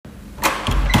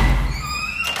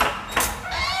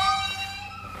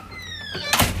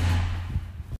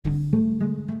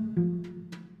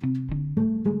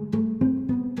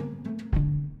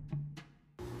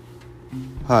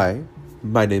Hi,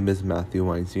 my name is Matthew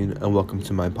Weinstein, and welcome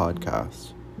to my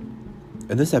podcast.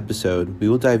 In this episode, we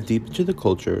will dive deep into the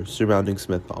culture surrounding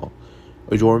Smith Hall,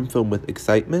 a dorm filled with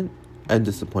excitement and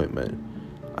disappointment.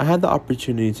 I had the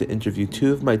opportunity to interview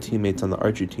two of my teammates on the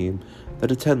archery team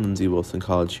that attend Lindsey Wilson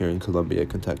College here in Columbia,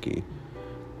 Kentucky.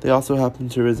 They also happen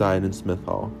to reside in Smith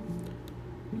Hall.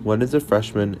 One is a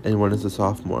freshman and one is a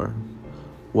sophomore.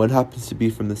 One happens to be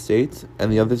from the States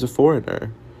and the other's a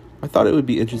foreigner. I thought it would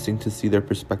be interesting to see their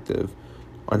perspective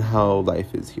on how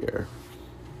life is here.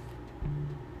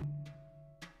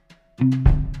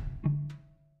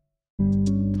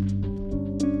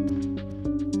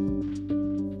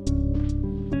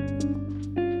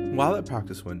 While at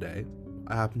practice one day,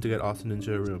 I happened to get Austin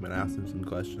into a room and asked him some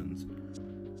questions.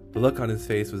 The look on his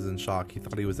face was in shock. He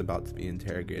thought he was about to be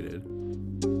interrogated.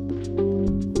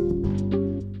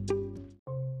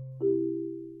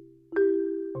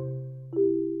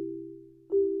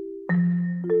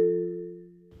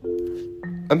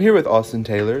 I'm here with Austin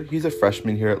Taylor. He's a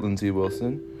freshman here at Lindsey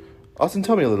Wilson. Austin,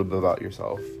 tell me a little bit about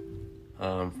yourself.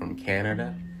 I'm from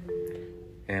Canada,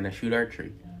 and I shoot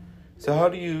archery. So how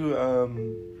do you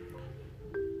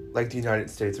like the United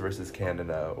States versus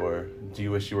Canada, or do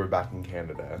you wish you were back in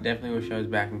Canada? Definitely wish I was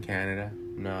back in Canada.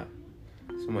 I'm not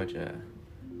so much a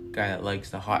guy that likes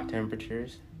the hot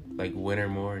temperatures, like winter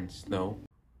more and snow.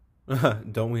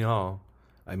 Don't we all?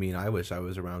 I mean, I wish I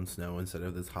was around snow instead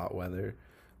of this hot weather.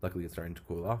 Luckily, it's starting to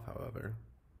cool off, however.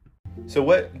 So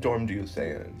what dorm do you stay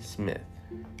in? Smith.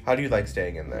 How do you like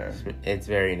staying in there? It's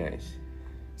very nice.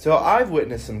 So I've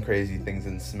witnessed some crazy things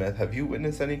in Smith. Have you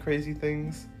witnessed any crazy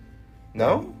things?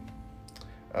 No?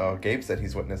 Oh, Gabe said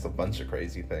he's witnessed a bunch of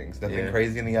crazy things. Nothing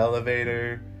crazy in the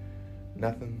elevator?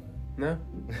 Nothing? No.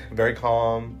 Very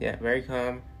calm? Yeah, very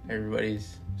calm.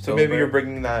 Everybody's So maybe you're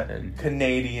bringing that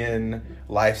Canadian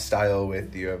lifestyle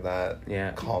with you, of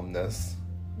that calmness.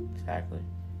 Exactly.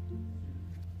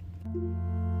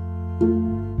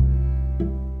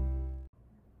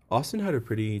 Austin had a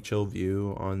pretty chill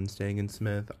view on staying in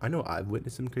Smith. I know I've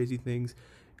witnessed some crazy things.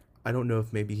 I don't know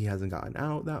if maybe he hasn't gotten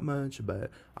out that much, but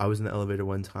I was in the elevator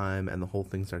one time and the whole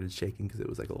thing started shaking because it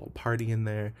was like a little party in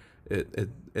there.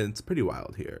 It's pretty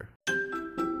wild here.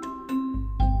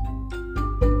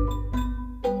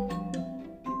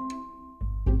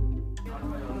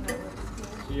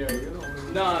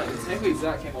 No, technically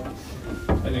Zach came up.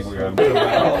 I think we're good.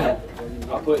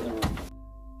 I'll put it in the room.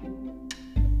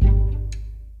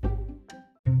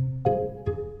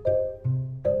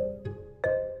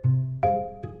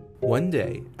 One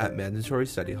day at mandatory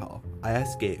study hall, I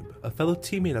asked Gabe, a fellow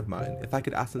teammate of mine, if I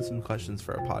could ask him some questions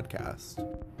for a podcast.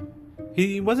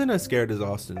 He wasn't as scared as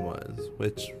Austin was,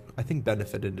 which I think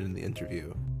benefited in the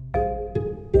interview.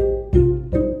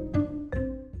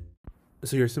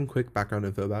 So here's some quick background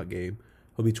info about Gabe.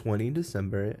 He'll be 20 in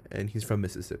December, and he's from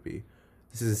Mississippi.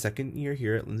 This is his second year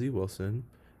here at Lindsey Wilson,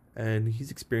 and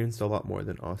he's experienced a lot more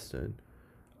than Austin.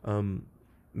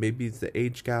 Maybe it's the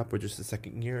age gap or just the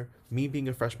second year. Me being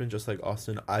a freshman just like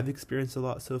Austin, I've experienced a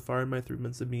lot so far in my 3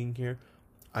 months of being here.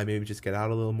 I maybe just get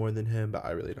out a little more than him, but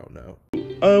I really don't know.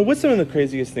 What's some of the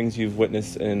craziest things you've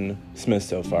witnessed in Smith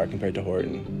so far compared to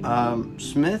Horton?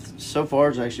 Smith so far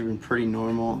has actually been pretty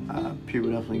normal.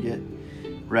 People definitely get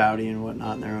rowdy and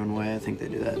whatnot in their own way. I think they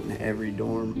do that in every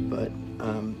dorm, but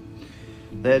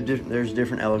there's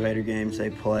different elevator games they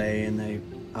play, and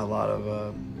a lot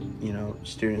of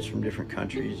students from different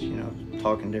countries,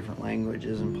 talking different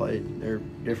languages and play their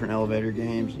different elevator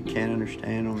games. You can't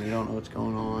understand them. You don't know what's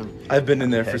going on. I've been in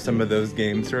there for some of those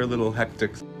games. They're a little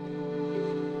hectic.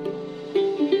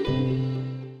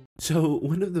 So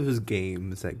one of those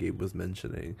games that Gabe was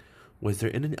mentioning was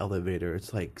they're in an elevator.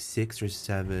 It's like 6 or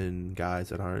 7 guys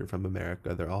that aren't from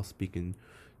America. They're all speaking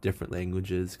different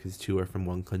languages because 2 are from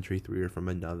one country, 3 are from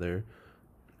another.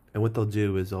 And what they'll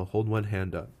do is they'll hold one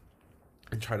hand up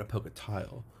and try to poke a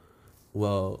tile.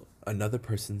 Well, another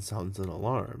person sounds an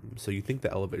alarm. So you think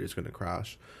the elevator's going to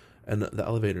crash. And the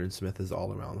elevator in Smith is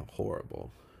all around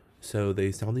horrible. So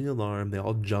they sound the alarm. They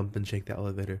all jump and shake the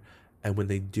elevator. And when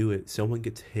they do it, someone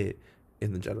gets hit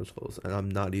in the genitals. And I'm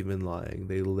not even lying.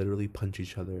 They literally punch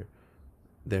each other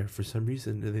there for some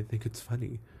reason. And they think it's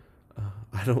funny.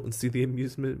 I don't see the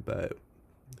amusement, but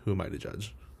who am I to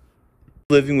judge?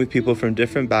 Living with people from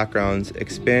different backgrounds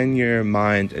expand your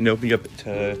mind and open you up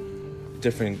to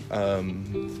different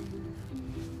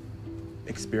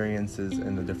experiences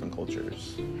in the different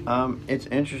cultures. It's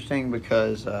interesting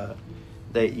because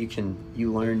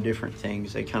you learn different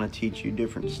things. They kind of teach you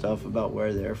different stuff about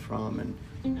where they're from and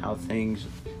how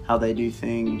they do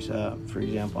things. For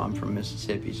example, I'm from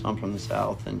Mississippi, so I'm from the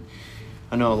South, and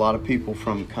I know a lot of people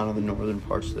from kind of the northern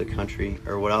parts of the country,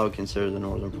 or what I would consider the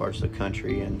northern parts of the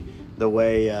country, and the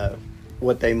way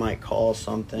what they might call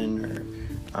something, or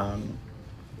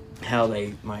how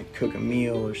they might cook a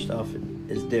meal or stuff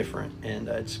is different, and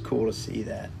it's cool to see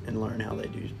that and learn how they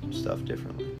do stuff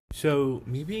differently. So,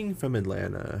 me being from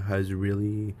Atlanta has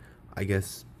really, I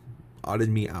guess, odded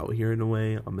me out here in a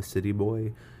way. I'm a city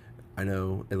boy. I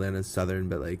know Atlanta's southern,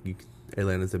 but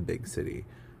Atlanta's a big city.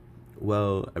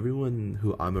 Well, everyone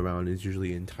who I'm around is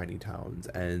usually in tiny towns,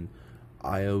 and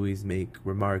I always make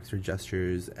remarks or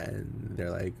gestures, and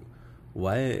they're like,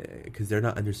 what? Because they're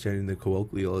not understanding the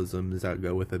colloquialisms that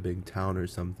go with a big town or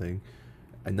something.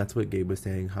 And that's what Gabe was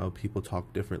saying, how people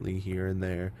talk differently here and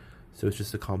there. So it's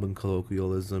just a common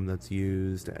colloquialism that's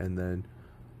used. And then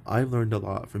I've learned a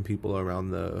lot from people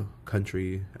around the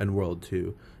country and world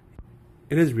too.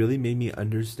 It has really made me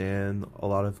understand a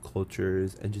lot of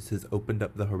cultures, and just has opened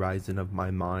up the horizon of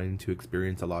my mind to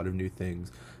experience a lot of new things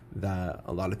that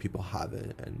a lot of people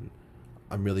haven't. And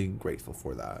I'm really grateful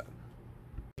for that.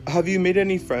 Have you made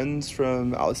any friends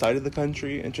from outside of the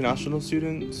country, international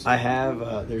students? I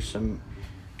have. There's some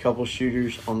couple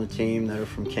shooters on the team that are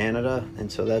from Canada,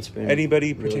 and so that's been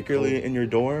Anybody really particularly cool. in your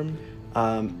dorm?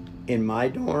 In my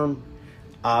dorm,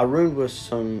 I roomed with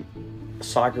some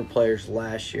soccer players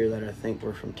last year that I think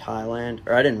were from Thailand.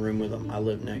 Or I didn't room with them. I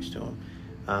lived next to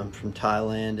them. From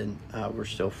Thailand, and we're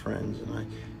still friends, and I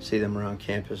see them around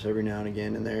campus every now and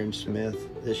again, and they're in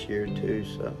Smith this year too.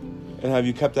 So. And have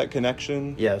you kept that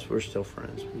connection? Yes, we're still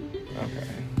friends. Okay.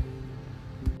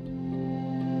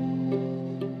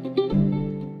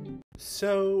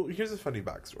 So here's a funny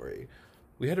backstory.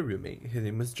 We had a roommate. His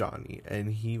name was Johnny,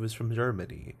 and he was from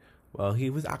Germany. Well, he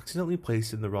was accidentally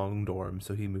placed in the wrong dorm,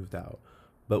 so he moved out.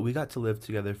 But we got to live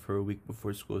together for a week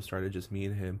before school started, just me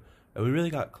and him. And we really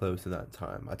got close in that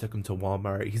time. I took him to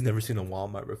Walmart. He's never seen a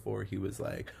Walmart before. He was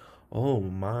like, oh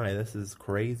my, this is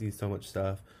crazy, so much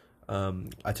stuff.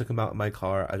 I took him out in my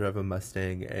car. I drive a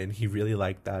Mustang, and he really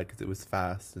liked that because it was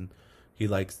fast, and he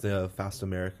likes the fast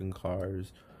American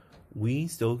cars. We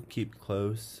still keep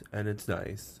close, and it's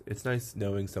nice. It's nice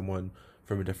knowing someone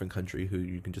from a different country who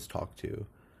you can just talk to.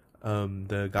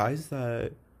 The guys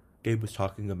that Gabe was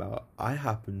talking about, I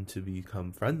happened to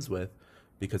become friends with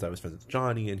because I was friends with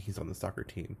Johnny, and he's on the soccer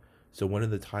team. So one of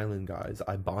the Thailand guys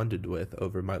I bonded with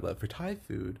over my love for Thai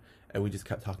food, and we just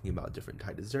kept talking about different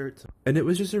Thai desserts. And it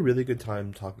was just a really good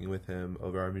time talking with him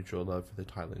over our mutual love for the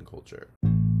Thailand culture.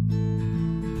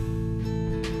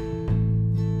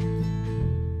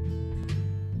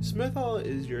 Smith Hall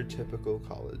is your typical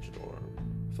college dorm,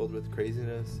 filled with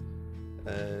craziness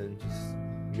and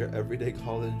just your everyday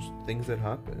college things that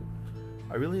happen.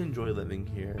 I really enjoy living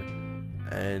here,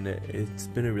 and it's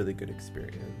been a really good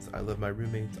experience. I love my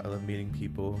roommates. I love meeting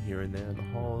people here and there in the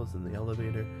halls and the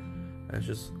elevator, and it's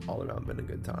just all around been a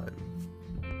good time.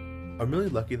 I'm really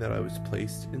lucky that I was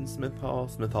placed in Smith Hall.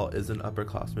 Smith Hall is an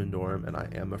upperclassman dorm, and I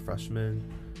am a freshman,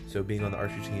 so being on the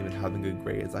archery team and having good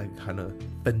grades, I kind of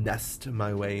finessed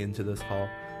my way into this hall,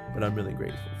 but I'm really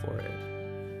grateful for it.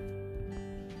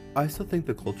 I still think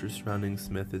the culture surrounding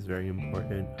Smith is very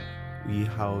important. We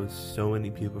house so many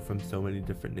people from so many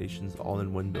different nations all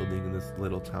in one building in this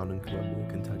little town in Columbia,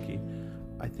 Kentucky.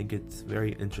 I think it's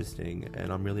very interesting,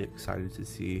 and I'm really excited to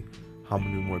see how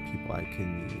many more people I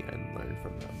can meet and learn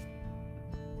from them.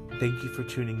 Thank you for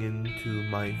tuning in to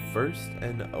my first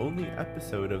and only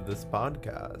episode of this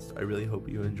podcast. I really hope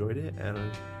you enjoyed it, and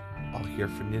I'll hear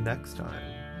from you next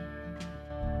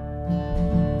time.